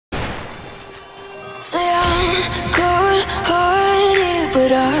Say I'm good-hearted,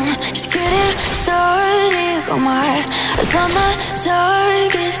 but I'm just getting started. Got my eyes on the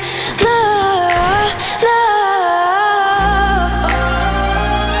target. Love, love.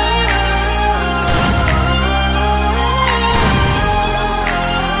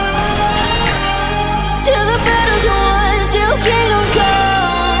 Till the battle's won, till kingdom come.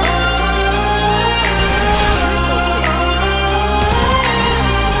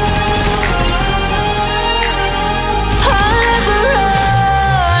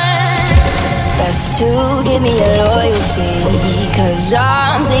 To give me your loyalty, 'cause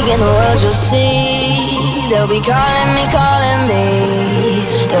I'm taking the world, you'll see. They'll be calling me,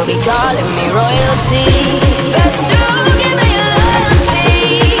 they'll be calling me royalty. Best to give me your loyalty,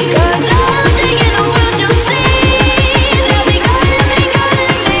 'cause I'm taking the world, you'll see. They'll be calling me,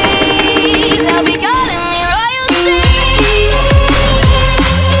 they'll be calling me royalty.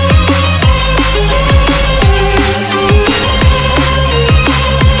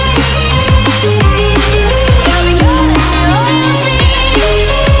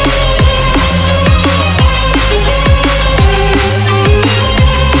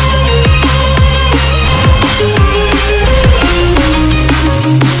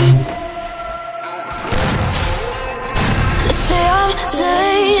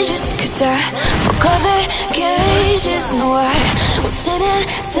 I broke all the cages, no, I will sit and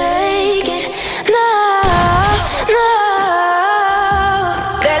take it. No, no.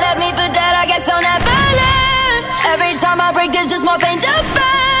 They left me for dead, I guess I'll never learn. Every time I break, there's just more pain to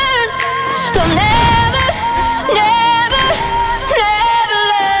burn. They'll never, never, never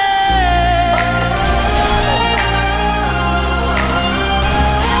learn.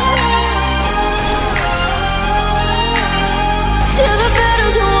 Till the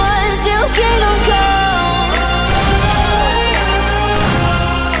battle's won, till kingdom come.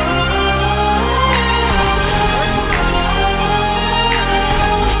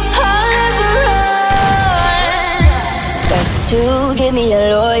 I'll never run. Best to give me your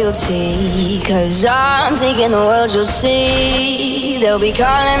loyalty, 'cause I'm taking the world, you'll see. They'll be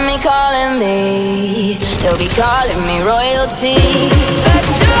calling me, they'll be calling me royalty.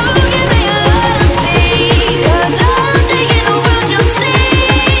 Best to